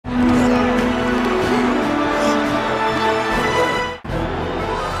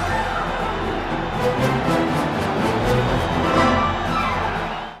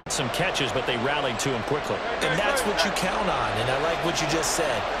but they rallied to him quickly. And that's what you count on, and I like what you just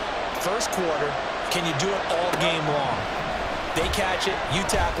said. First quarter, can you do it all game long? They catch it, you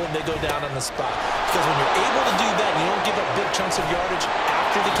tackle them, they go down on the spot. Because when you're able to do that, and you don't give up big chunks of yardage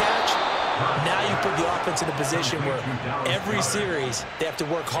after the catch, now you put the offense in a position where every series they have to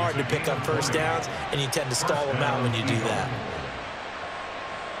work hard to pick up first downs, and you tend to stall them out when you do that.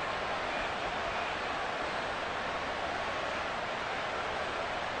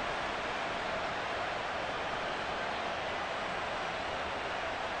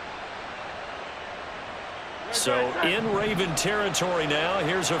 So in Raven territory now.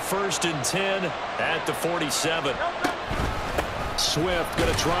 Here's a 1st and 10 at the 47. Swift going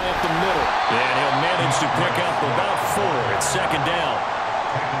to try up the middle. And he'll manage to pick up about 4 at 2nd down.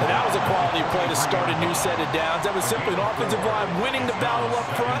 And that was a quality play to start a new set of downs. That was simply an offensive line winning the battle up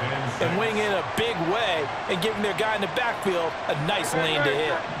front and winning in a big way and giving their guy in the backfield a nice lane to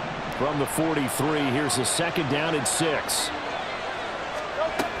hit. From the 43, here's a 2nd down and 6.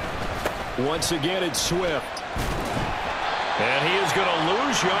 Once again, it's Swift. And he is going to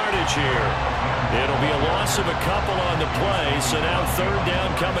lose yardage here. It'll be a loss of a couple on the play, so now 3rd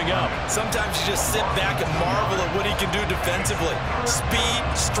down coming up. Sometimes you just sit back and marvel at what he can do defensively. Speed,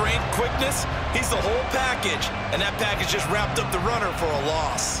 strength, quickness, he's the whole package. And that package just wrapped up the runner for a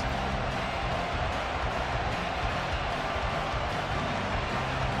loss.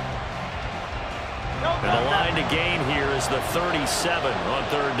 And the line to gain here is the 37 on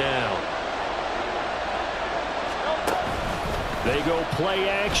 3rd down. They go play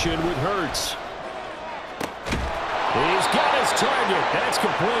action with Hurts. He's got his target. That's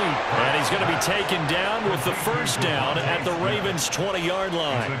complete. And he's going to be taken down with the 1st down at the Ravens' 20-yard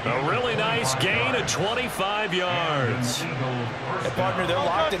line. A really nice gain of 25 yards. And partner, they're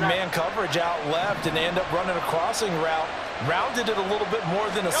locked in man coverage out left, and they end up running a crossing route. Rounded it a little bit more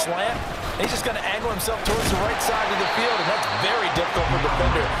than a slant. He's just going to angle himself towards the right side of the field, and that's very difficult for the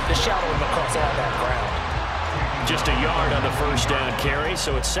defender to shadow him across all that ground. Just a yard on the 1st down carry,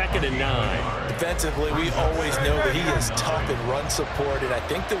 so it's 2nd and 9. Defensively, we always know that he is tough in run support, and I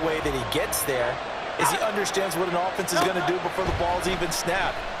think the way that he gets there is he understands what an offense is going to do before the ball's even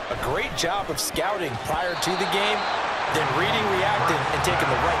snapped. A great job of scouting prior to the game, then reading, reacting, and taking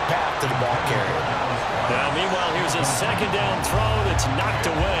the right path to the ball carrier. Now, meanwhile, here's a 2nd down throw that's knocked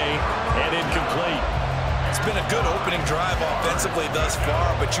away and incomplete. It's been a good opening drive offensively thus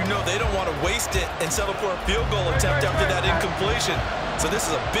far, but you know they don't want to waste it and settle for a field goal attempt after that incompletion. So this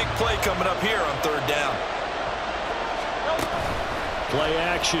is a big play coming up here on 3rd down. Play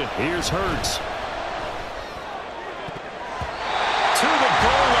action. Here's Hurts. To the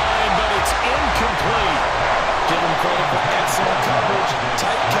goal line, but it's incomplete. Give them credit for excellent coverage,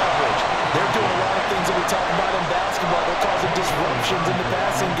 tight coverage. They're doing a lot of things that we talk about in basketball. They're causing disruptions in the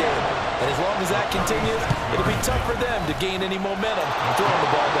passing game. And as long as that continues, it'll be tough for them to gain any momentum throwing the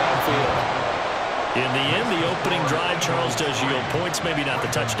ball downfield. In the end, the opening drive, Charles, does yield points. Maybe not the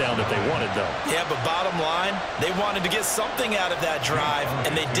touchdown that they wanted, though. Yeah, but bottom line, they wanted to get something out of that drive,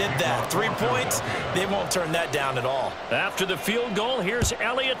 and they did that. 3 points, they won't turn that down at all. After the field goal, here's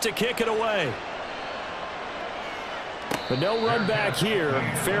Elliott to kick it away. But no run back here.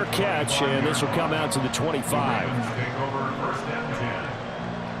 Fair catch, and this will come out to the 25.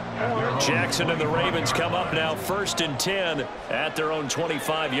 Jackson and the Ravens come up now 1st and 10 at their own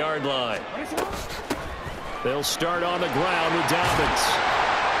 25-yard line. They'll start on the ground with Dobbins.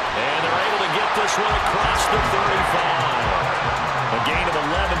 And they're able to get this one across the 35. A gain of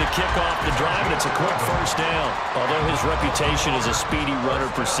 11 to kick off the drive, and it's a quick 1st down. Although his reputation as a speedy runner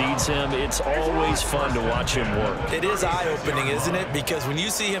precedes him, it's always fun to watch him work. It is eye-opening, isn't it? Because when you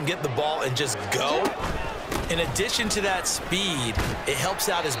see him get the ball and just go, in addition to that speed, it helps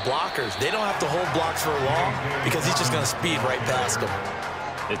out his blockers. They don't have to hold blocks for long because he's just going to speed right past them.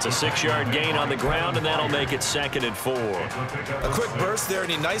 It's a 6-yard gain on the ground, and that'll make it 2nd and 4. A quick burst there,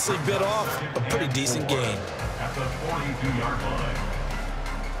 and he nicely bit off a pretty decent gain.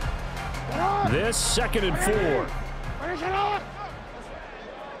 This 2nd and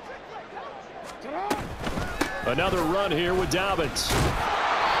 4. Another run here with Dobbins.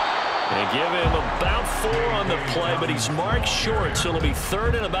 They give him about 4 on the play, but he's marked short, so it'll be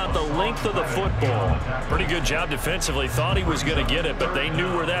 3rd and about the length of the football. Pretty good job defensively. Thought he was going to get it, but they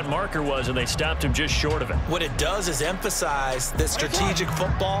knew where that marker was, and they stopped him just short of it. What it does is emphasize that strategic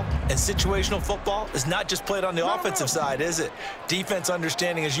football and situational football is not just played on the offensive side, is it? Defense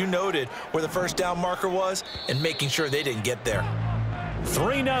understanding, as you noted, where the 1st down marker was and making sure they didn't get there.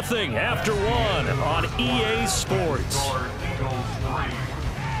 3-0 after 1 on EA Sports.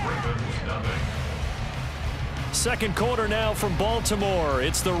 Second quarter now from Baltimore.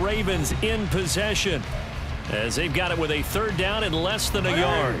 It's the Ravens in possession as they've got it with a third down and less than a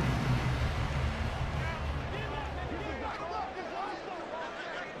yard.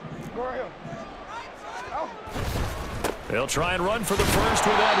 They'll try and run for the first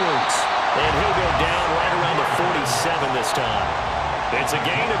with Edwards. And he'll go down right around the 47 this time. It's a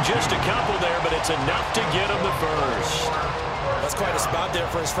gain of just a couple there, but it's enough to get him the first. That's quite a spot there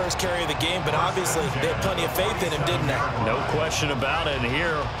for his first carry of the game, but obviously they had plenty of faith in him, didn't they? No question about it. And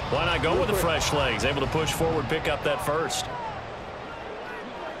here, why not go with the fresh legs? Able to push forward, pick up that first.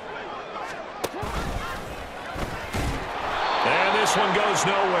 And this one goes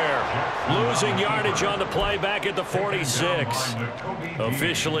nowhere. Losing yardage on the play back at the 46.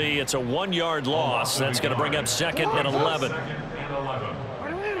 Officially, it's a 1-yard loss. That's going to bring up 2nd and 11.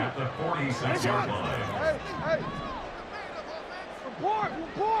 At the 46-yard line. Hey.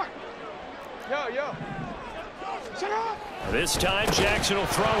 Report. Yo. Shut up. This time, Jackson will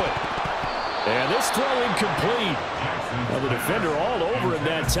throw it. And this throw incomplete. Well, the defender all over him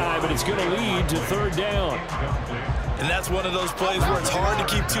that time, but it's going to lead to third down. And that's one of those plays where it's hard to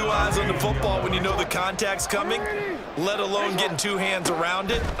keep 2 eyes on the football when you know the contact's coming, let alone getting 2 hands around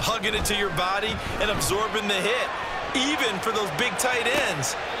it, hugging it to your body, and absorbing the hit. Even for those big tight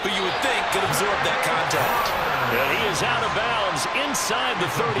ends who you would think could absorb that contact. And he is out of bounds inside the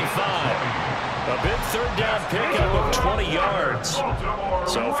 35. A big third down pickup of 20 yards.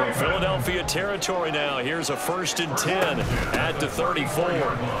 So from Philadelphia territory now, here's a 1st and 10 at the 34.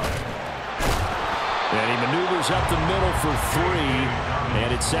 And he maneuvers up the middle for 3,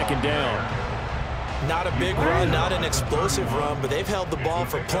 and it's 2nd down. Not a big run, not an explosive run, but they've held the ball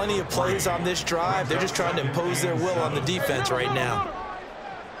for plenty of plays on this drive. They're just trying to impose their will on the defense right now.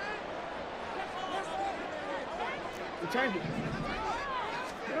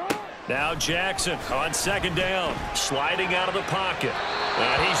 Now Jackson on 2nd down, sliding out of the pocket.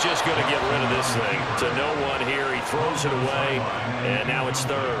 And he's just going to get rid of this thing to no one here. He throws it away, and now it's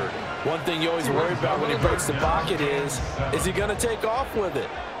 3rd. One thing you always worry about when he breaks the pocket is he going to take off with it?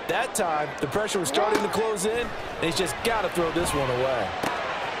 That time, the pressure was starting to close in, and he's just got to throw this one away.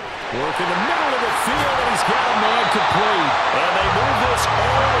 Work in the middle of the field, and he's got a man complete. And they move this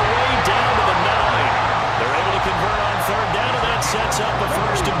all the way down to the 9. They're able to convert on 3rd down, and that sets up a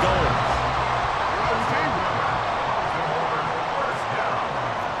 1st and goal.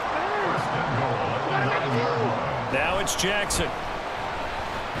 Now it's Jackson.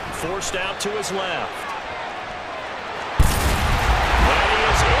 Forced out to his left.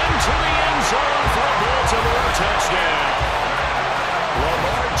 Into the end zone for a Baltimore touchdown.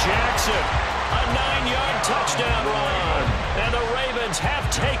 Lamar Jackson, a 9-yard touchdown run. And the Ravens have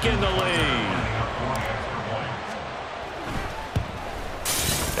taken the lead.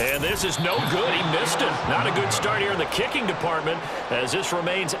 And this is no good. He missed it. Not a good start here in the kicking department as this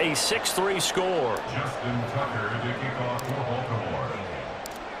remains a 6-3 score. Justin Tucker to kick off for Baltimore.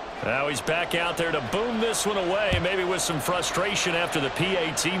 Now he's back out there to boom this one away, maybe with some frustration after the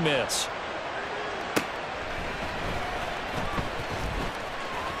PAT miss.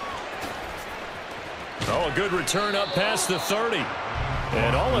 Oh, a good return up past the 30.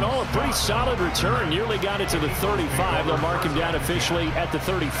 And all in all, a pretty solid return. Nearly got it to the 35. They'll mark him down officially at the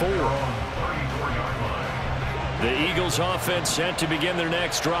 34. The Eagles offense set to begin their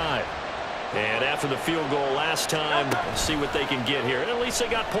next drive. And after the field goal last time, let's see what they can get here. At least they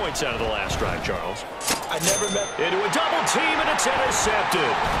got points out of the last drive, Charles. I never met... Into a double team, and it's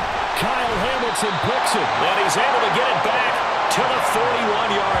intercepted. Kyle Hamilton picks it, and he's able to get it back to the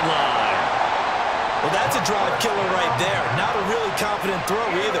 41-yard line. Well, that's a drive killer right there. Not a really confident throw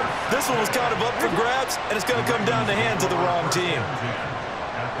either. This one was kind of up for grabs, and it's going to come down the hands of the wrong team.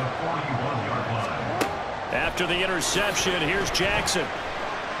 After the interception, here's Jackson.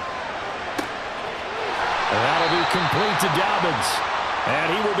 That'll be complete to Dobbins. And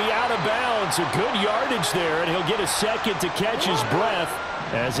he will be out of bounds. A good yardage there, and he'll get a second to catch his breath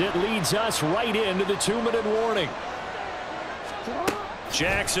as it leads us right into the 2-minute warning.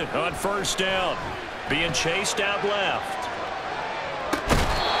 Jackson on 1st down, being chased out left.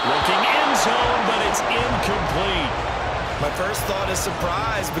 Looking end zone, but it's incomplete. My first thought is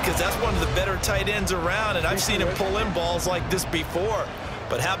surprise because that's one of the better tight ends around, and I've seen him pull in balls like this before.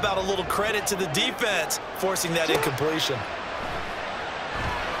 But how about a little credit to the defense forcing that incompletion?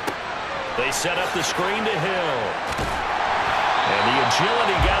 They set up the screen to Hill. And the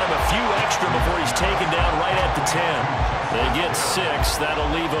agility got him a few extra before he's taken down right at the 10. They get 6. That'll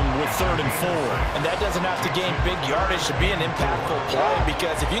leave them with 3rd and 4. And that doesn't have to gain big yardage to be an impactful play,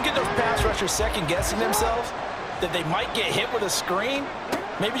 because if you can get those pass rushers second-guessing themselves, that they might get hit with a screen,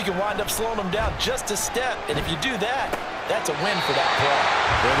 maybe you can wind up slowing them down just a step. And if you do that, that's a win for that play.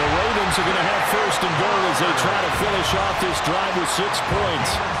 And the Ravens are going to have first and goal as they try to finish off this drive with 6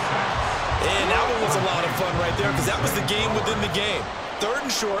 points. And that one was a lot of fun right there because that was the game within the game. 3rd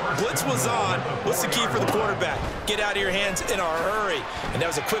and short, blitz was on. What's the key for the quarterback? Get out of your hands in a hurry. And that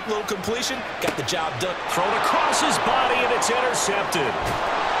was a quick little completion. Got the job done. Thrown across his body, and it's intercepted.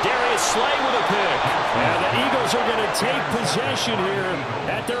 Darius Slay with a pick. And the Eagles are going to take possession here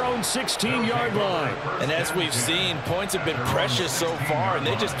at their own 16-yard line. And as we've seen, points have been precious so far, and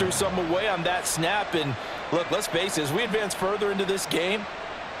they just threw some away on that snap. And look, let's face it, as we advance further into this game,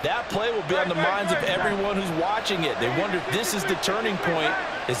 that play will be on the minds of everyone who's watching it. They wonder if this is the turning point.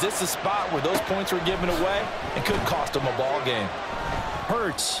 Is this the spot where those points were given away? It could cost them a ball game.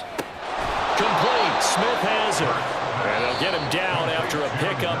 Hurts. Complete. Smith has it. And they'll get him down after a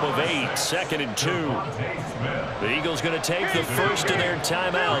pickup of 8. 2nd and 2. The Eagles going to take the first of their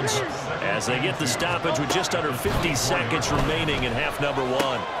timeouts as they get the stoppage with just under 50 seconds remaining in half number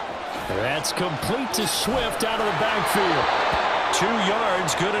 1. That's complete to Swift out of the backfield. 2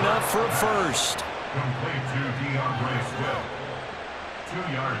 yards, good enough for a first. Complete to DeAndre Swift.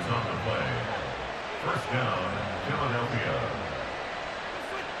 2 yards on the play. First down, Philadelphia.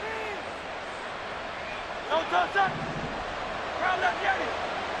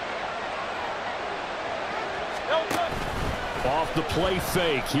 Off the play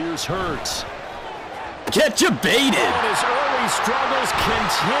fake, here's Hurts. Get you baited. And his early struggles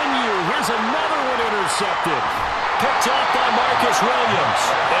continue. Here's another one intercepted. Picked off by Marcus Williams.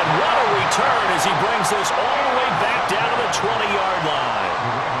 And what a return as he brings this all the way back down to the 20-yard line. The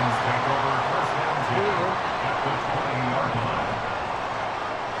Ravens take over first down 2 at the 20-yard line.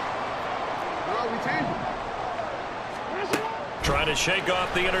 Trying to shake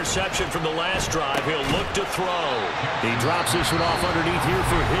off the interception from the last drive. He'll look to throw. He drops this one off underneath here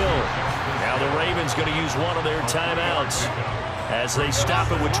for Hill. Now the Ravens going to use one of their timeouts as they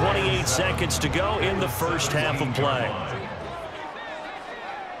stop it with 28 seconds to go in the first half of play.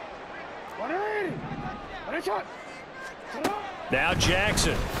 Now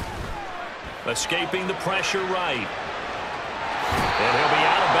Jackson escaping the pressure right. And he'll be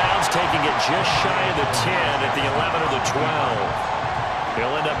out of bounds, taking it just shy of the 10 at the 11 or the 12.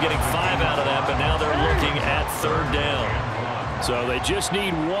 He'll end up getting 5 out of that, but now they're looking at 3rd down. So they just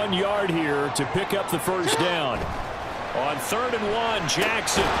need 1 yard here to pick up the first down. On 3rd and 1,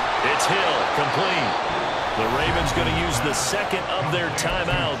 Jackson. It's Hill, complete. The Ravens going to use the second of their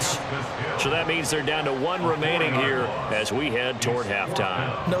timeouts. So that means they're down to 1 remaining here as we head toward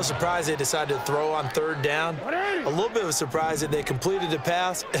halftime. No surprise they decided to throw on 3rd down. A little bit of a surprise that they completed the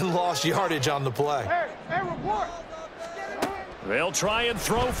pass and lost yardage on the play. They'll try and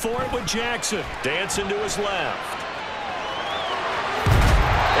throw for it with Jackson. Dancing to his left.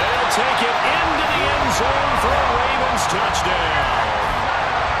 They'll take it into the end zone for a Ravens touchdown.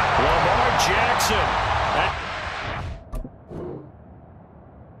 Lamar Jackson